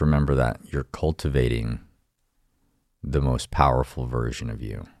remember that you're cultivating the most powerful version of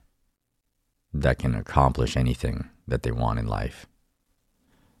you that can accomplish anything that they want in life.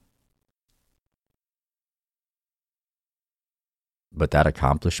 But that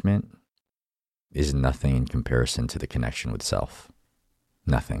accomplishment is nothing in comparison to the connection with self.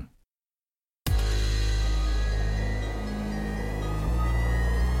 Nothing.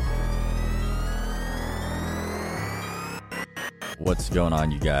 What's going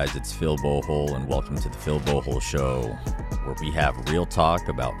on, you guys? It's Phil Bohol, and welcome to the Phil Bohol Show, where we have real talk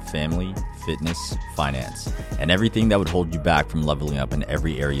about family, fitness, finance, and everything that would hold you back from leveling up in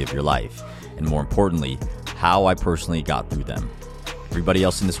every area of your life, and more importantly, how I personally got through them. Everybody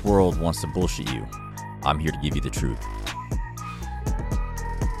else in this world wants to bullshit you. I'm here to give you the truth.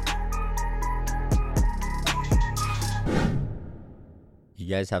 You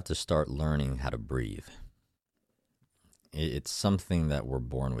guys have to start learning how to breathe. It's something that we're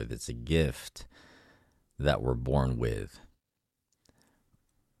born with. It's a gift that we're born with.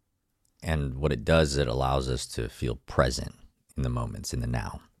 And what it does, it allows us to feel present in the moments, in the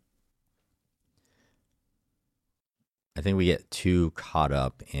now. I think we get too caught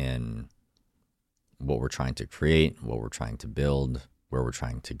up in what we're trying to create, what we're trying to build, where we're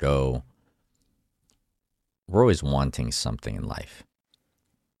trying to go. We're always wanting something in life.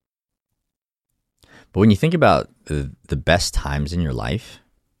 But when you think about the best times in your life,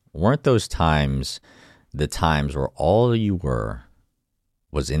 weren't those times the times where all you were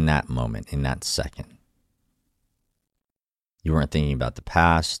was in that moment, in that second? You weren't thinking about the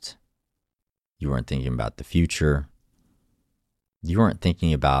past. You weren't thinking about the future. You weren't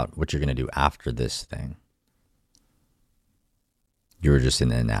thinking about what you're going to do after this thing. You were just in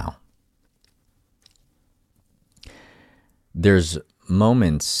the now. There's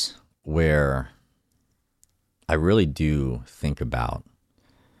moments where I really do think about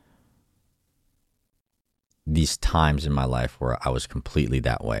these times in my life where I was completely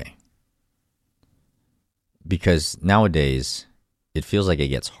that way. Because nowadays, it feels like it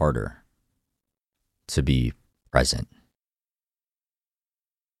gets harder to be present.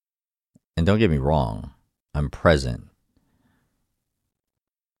 And don't get me wrong, I'm present,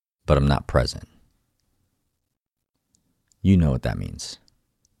 but I'm not present. You know what that means.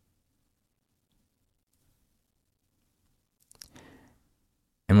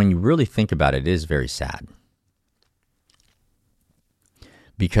 And when you really think about it, it is very sad.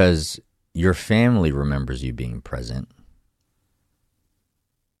 Because your family remembers you being present.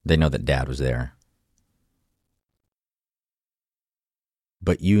 They know that dad was there.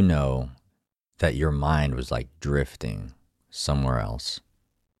 But you know that your mind was like drifting somewhere else.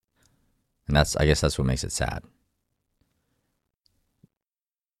 And I guess that's what makes it sad.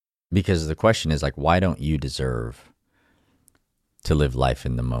 Because the question is like, why don't you deserve to live life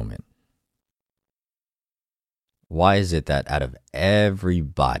in the moment? Why is it that out of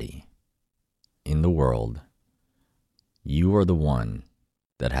everybody in the world, you are the one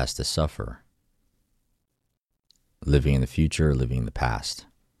that has to suffer? Living in the future, living in the past.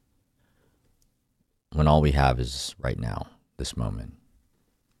 When all we have is right now, this moment.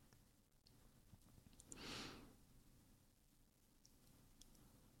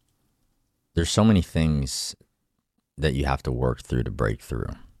 There's so many things that you have to work through to break through.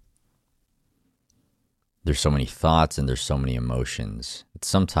 There's so many thoughts and there's so many emotions.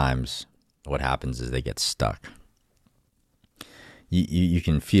 Sometimes what happens is they get stuck. You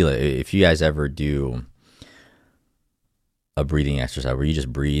can feel it. If you guys ever do a breathing exercise where you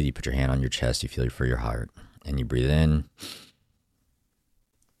just breathe, you put your hand on your chest, you feel it for your heart, and you breathe in,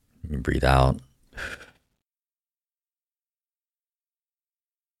 you breathe out.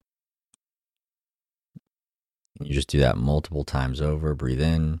 You just do that multiple times over. Breathe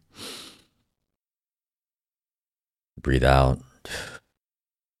in. Breathe out.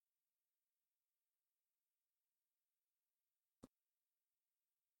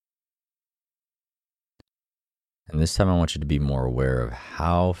 And this time I want you to be more aware of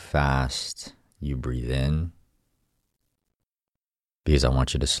how fast you breathe in, because I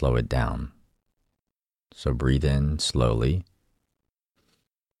want you to slow it down. So breathe in slowly.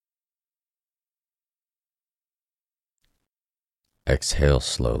 Exhale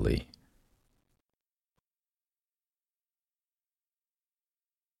slowly.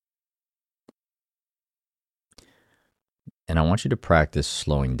 And I want you to practice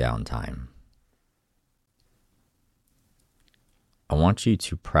slowing down time. I want you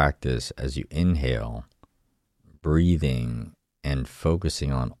to practice as you inhale, breathing and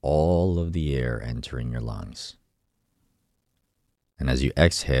focusing on all of the air entering your lungs. And as you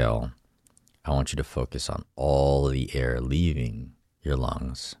exhale, I want you to focus on all the air leaving your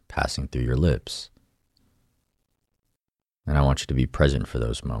lungs, passing through your lips. And I want you to be present for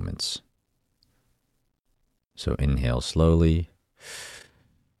those moments. So inhale slowly.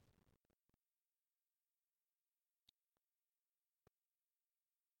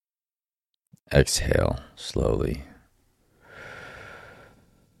 Exhale slowly.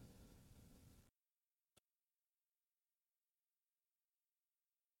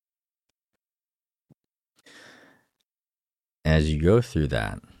 As you go through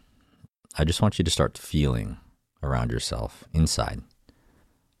that, I just want you to start feeling around yourself inside. I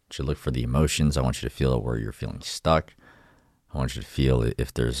want you to look for the emotions. I want you to feel where you're feeling stuck. I want you to feel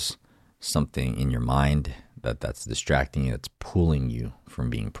if there's something in your mind that's distracting you, that's pulling you from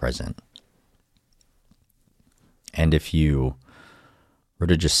being present. And if you were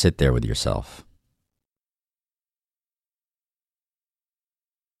to just sit there with yourself,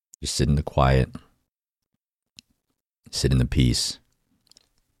 just sit in the quiet, sit in the peace,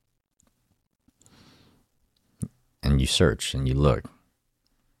 and you search and you look.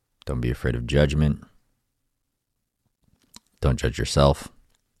 Don't be afraid of judgment. Don't judge yourself.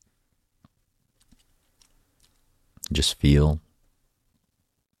 Just feel.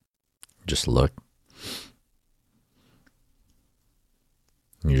 Just look.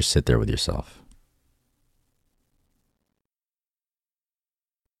 And you just sit there with yourself.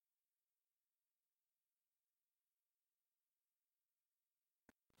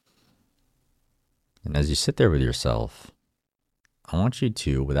 And as you sit there with yourself, I want you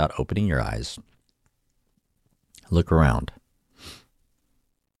to, without opening your eyes, look around.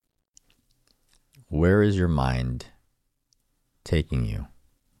 Where is your mind taking you?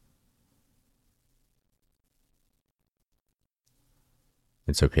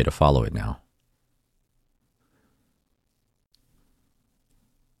 It's okay to follow it now.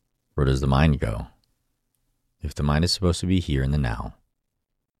 Where does the mind go? If the mind is supposed to be here in the now,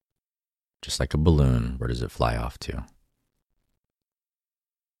 just like a balloon, where does it fly off to?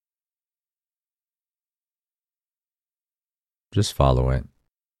 Just follow it.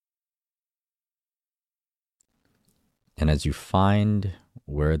 And as you find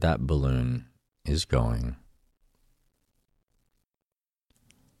where that balloon is going,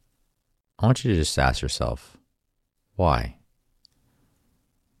 I want you to just ask yourself, why?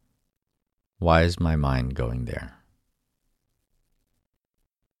 Why is my mind going there?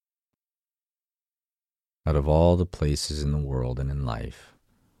 Out of all the places in the world and in life,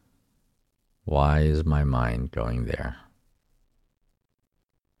 why is my mind going there?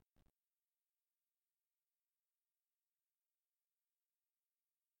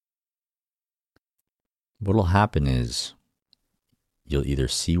 What'll happen is you'll either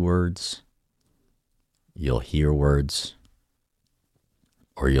see words, you'll hear words,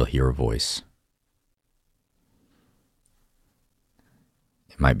 or you'll hear a voice.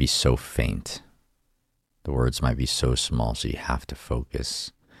 It might be so faint. The words might be so small, so you have to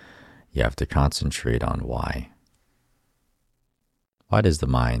focus. You have to concentrate on why. Why does the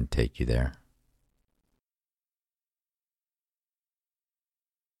mind take you there?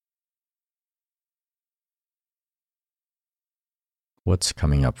 What's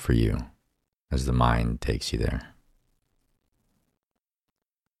coming up for you as the mind takes you there?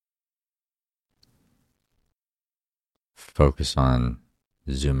 Focus on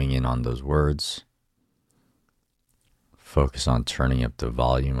zooming in on those words. Focus on turning up the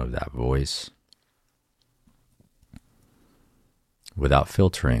volume of that voice. Without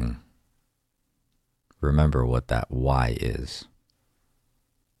filtering, remember what that why is.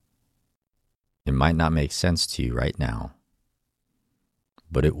 It might not make sense to you right now,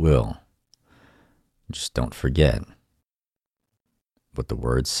 but it will. Just don't forget what the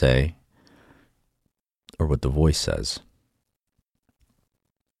words say or what the voice says.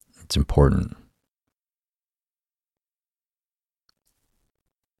 It's important.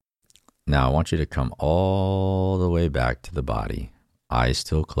 Now, I want you to come all the way back to the body, eyes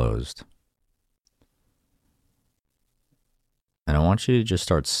still closed. And I want you to just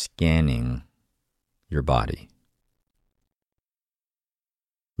start scanning your body.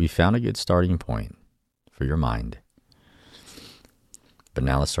 We found a good starting point for your mind. But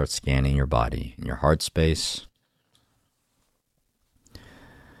now let's start scanning your body, in your heart space,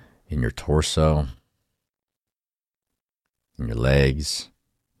 in your torso, in your legs,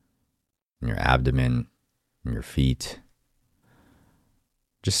 in your abdomen, in your feet.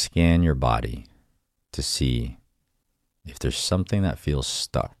 Just scan your body to see if there's something that feels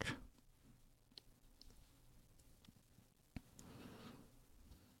stuck.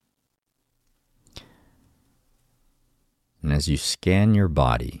 And as you scan your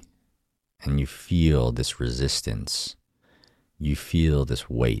body and you feel this resistance, you feel this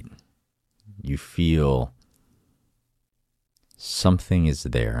weight. You feel something is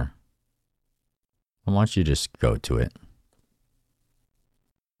there. I want you to just go to it.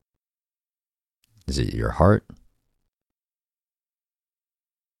 Is it your heart?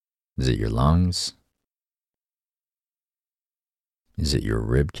 Is it your lungs? Is it your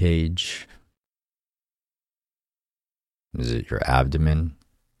rib cage? Is it your abdomen?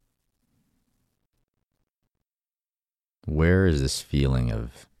 Where is this feeling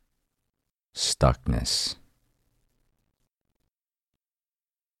of stuckness?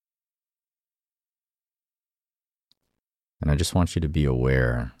 And I just want you to be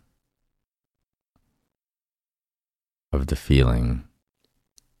aware of the feeling,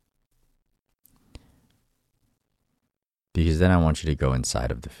 because then I want you to go inside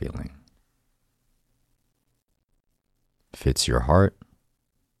of the feeling. If it's your heart, I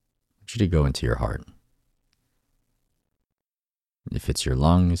want you to go into your heart. If it's your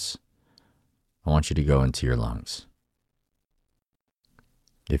lungs, I want you to go into your lungs.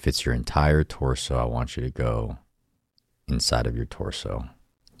 If it's your entire torso, I want you to go inside of your torso.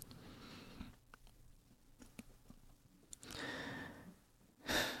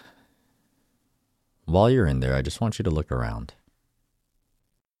 While you're in there, I just want you to look around.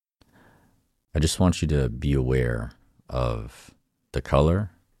 I just want you to be aware of the color.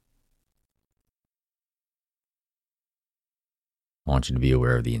 I want you to be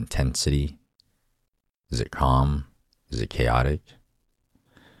aware of the intensity. Is it calm? Is it chaotic?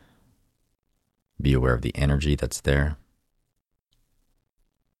 Be aware of the energy that's there.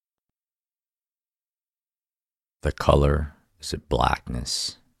 The color. Is it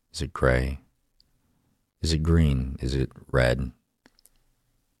blackness? Is it gray? Is it green? Is it red?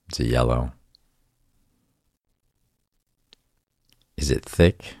 Is it yellow? Is it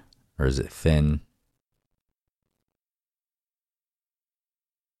thick or is it thin?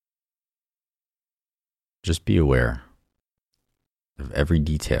 Just be aware of every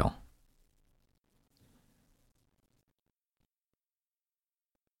detail.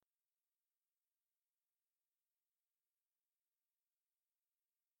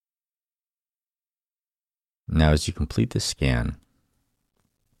 Now, as you complete the scan,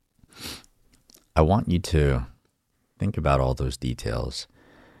 I want you to think about all those details.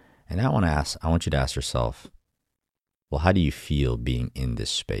 And I want you to ask yourself, well, how do you feel being in this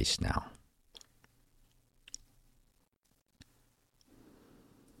space now?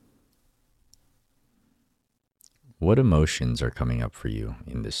 What emotions are coming up for you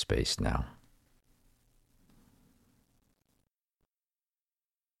in this space now?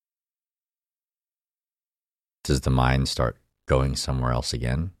 Does the mind start going somewhere else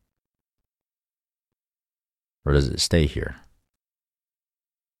again? Or does it stay here?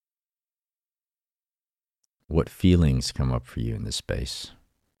 What feelings come up for you in this space?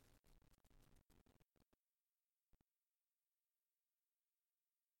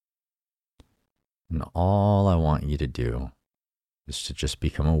 And all I want you to do is to just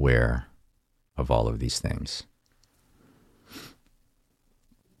become aware of all of these things.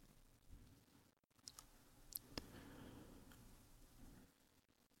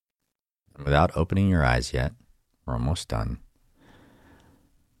 And without opening your eyes yet, we're almost done.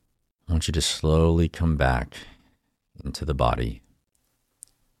 I want you to slowly come back into the body.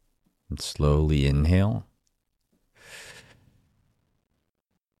 And slowly inhale.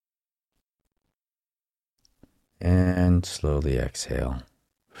 And slowly exhale.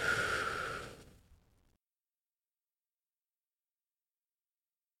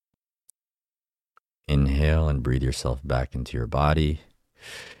 Inhale and breathe yourself back into your body.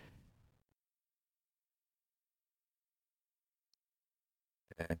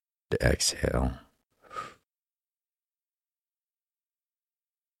 And exhale.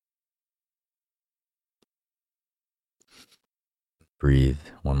 Breathe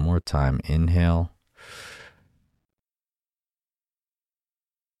one more time. Inhale.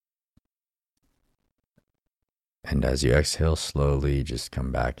 And as you exhale slowly, just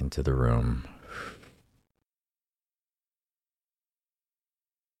come back into the room.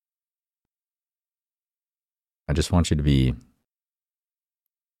 I just want you to be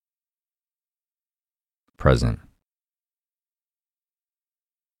present.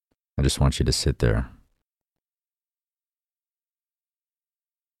 I just want you to sit there.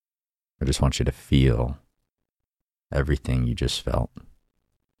 I just want you to feel everything you just felt.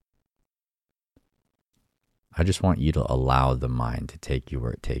 I just want you to allow the mind to take you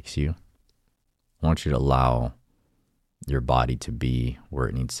where it takes you. I want you to allow your body to be where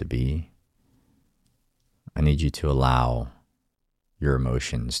it needs to be. I need you to allow your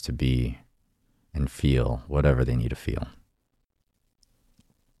emotions to be and feel whatever they need to feel.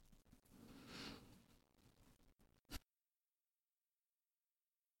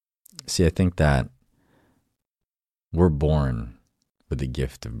 See, I think that we're born with the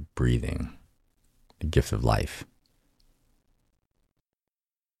gift of breathing, the gift of life.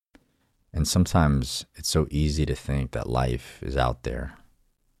 And sometimes it's so easy to think that life is out there.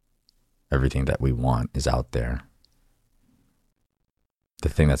 Everything that we want is out there. The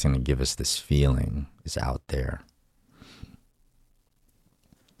thing that's going to give us this feeling is out there.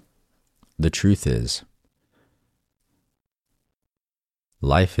 The truth is,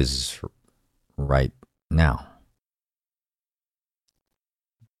 life is right now.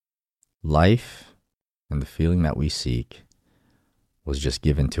 Life and the feeling that we seek was just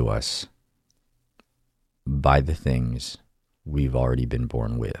given to us by the things we've already been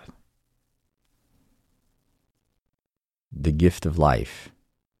born with. The gift of life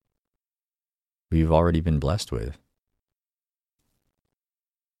we've already been blessed with.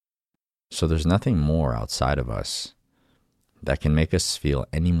 So there's nothing more outside of us that can make us feel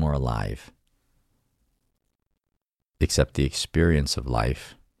any more alive except the experience of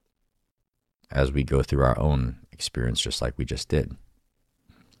life as we go through our own experience, just like we just did.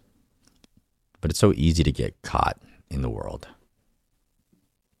 But it's so easy to get caught in the world.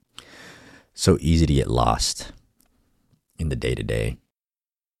 So easy to get lost in the day-to-day.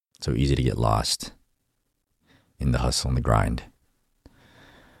 So easy to get lost in the hustle and the grind.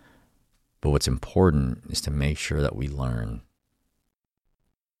 But what's important is to make sure that we learn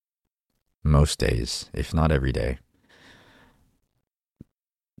most days, if not every day,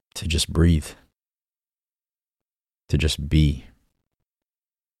 to just breathe, to just be,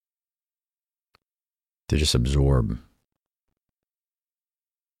 to just absorb,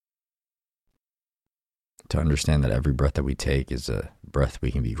 to understand that every breath that we take is a breath we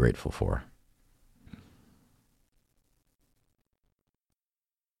can be grateful for.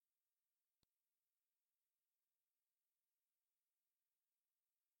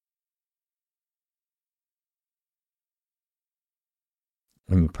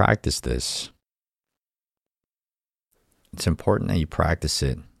 When you practice this, it's important that you practice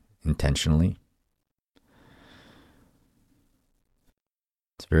it intentionally.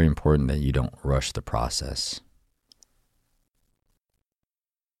 It's very important that you don't rush the process.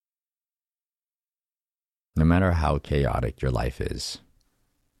 No matter how chaotic your life is,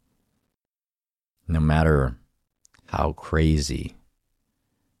 no matter how crazy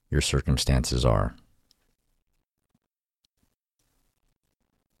your circumstances are,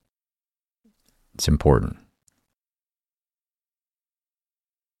 it's important.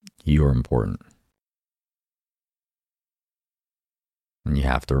 You are important. And you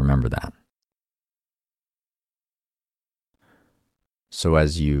have to remember that. So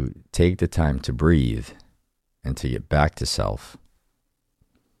as you take the time to breathe and to get back to self,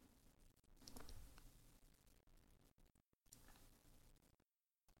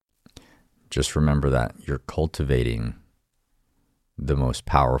 just remember that you're cultivating the most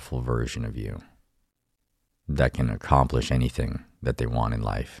powerful version of you that can accomplish anything that they want in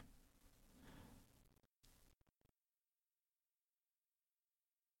life.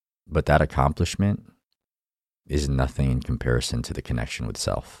 But that accomplishment is nothing in comparison to the connection with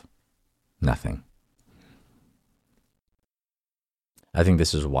self. Nothing. I think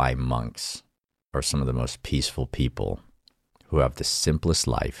this is why monks are some of the most peaceful people who have the simplest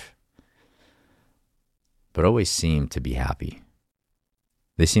life, but always seem to be happy.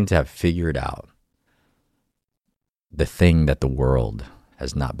 They seem to have figured out the thing that the world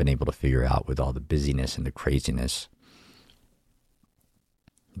has not been able to figure out with all the busyness and the craziness.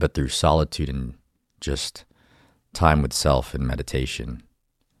 But through solitude and just time with self and meditation,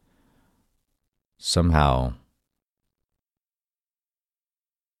 somehow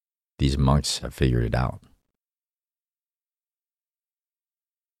these monks have figured it out.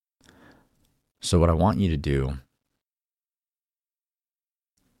 So what I want you to do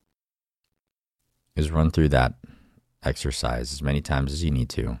is run through that exercise as many times as you need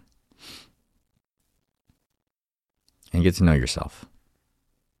to and get to know yourself.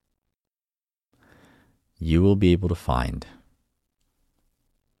 You will be able to find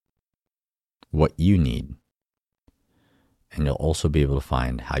what you need, and you'll also be able to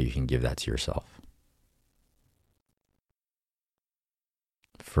find how you can give that to yourself.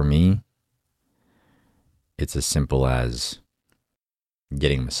 For me, it's as simple as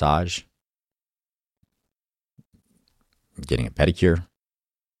getting a massage, getting a pedicure,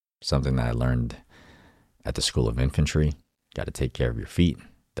 something that I learned at the School of Infantry. Got to take care of your feet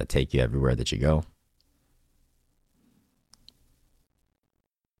that take you everywhere that you go.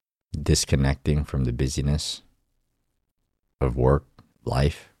 Disconnecting from the busyness of work,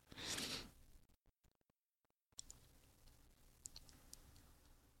 life.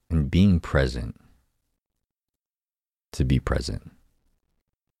 And being present to be present.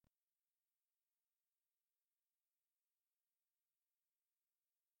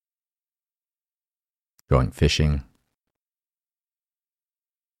 Going fishing,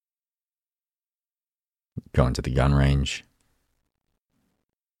 going to the gun range,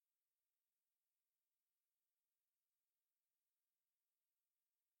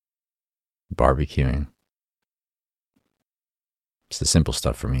 barbecuing. It's the simple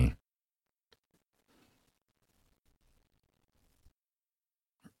stuff for me.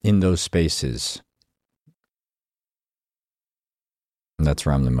 In those spaces, that's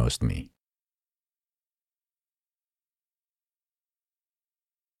where I'm the most me.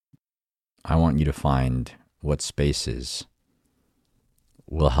 I want you to find what spaces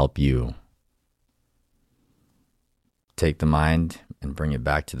will help you take the mind and bring it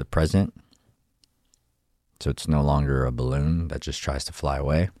back to the present, so it's no longer a balloon that just tries to fly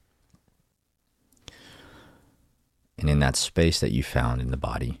away. And in that space that you found in the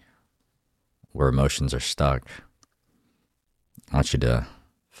body where emotions are stuck, I want you to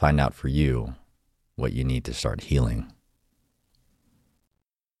find out for you what you need to start healing.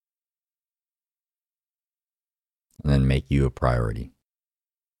 And then make you a priority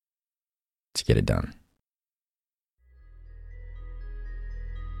to get it done.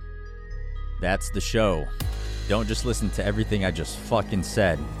 That's the show. Don't just listen to everything I just fucking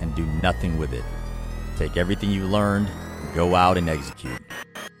said and do nothing with it. Take everything you learned, go out and execute.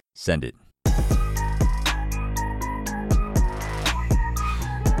 Send it.